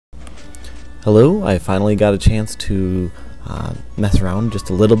Hello, I finally got a chance to mess around just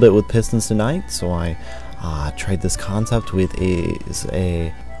a little bit with pistons tonight, so I tried this concept with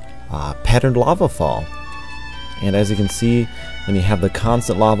a patterned lava fall. And as you can see, when you have the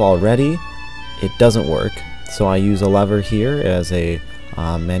constant lava already, it doesn't work. So I use a lever here as a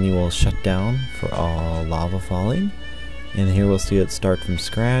manual shutdown for all lava falling. And here we'll see it start from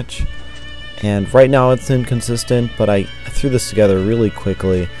scratch. And right now it's inconsistent, but I threw this together really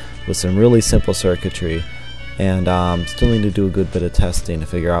quickly with some really simple circuitry, and still need to do a good bit of testing to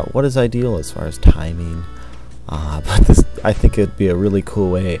figure out what is ideal as far as timing. But this, I think it'd be a really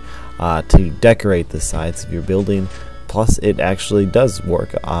cool way to decorate the sides of your building. Plus, it actually does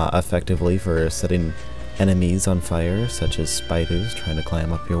work effectively for setting enemies on fire, such as spiders trying to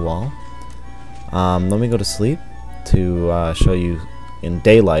climb up your wall. Let me go to sleep to show you in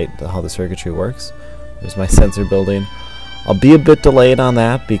daylight how the circuitry works. There's my sensor building. I'll be a bit delayed on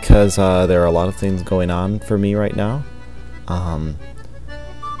that because there are a lot of things going on for me right now.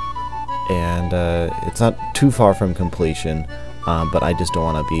 It's not too far from completion, but I just don't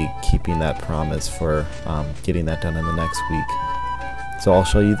want to be keeping that promise for getting that done in the next week. So I'll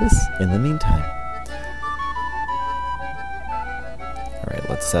show you this in the meantime. Alright,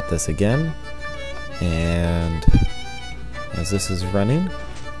 let's set this again. And as this is running,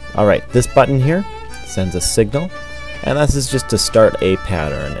 alright, this button here sends a signal. And this is just to start a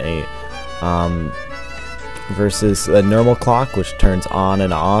pattern, versus a normal clock, which turns on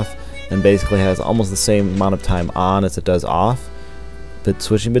and off, and basically has almost the same amount of time on as it does off. But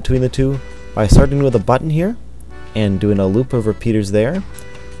switching between the two, by starting with a button here and doing a loop of repeaters there,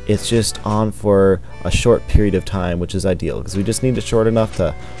 it's just on for a short period of time, which is ideal because we just need it short enough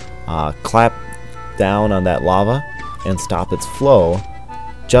to clap down on that lava and stop its flow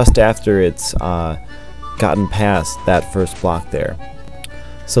just after it's gotten past that first block there.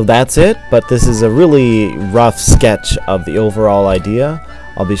 So that's it, but this is a really rough sketch of the overall idea.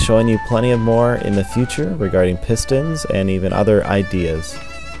 I'll be showing you plenty of more in the future regarding pistons and even other ideas.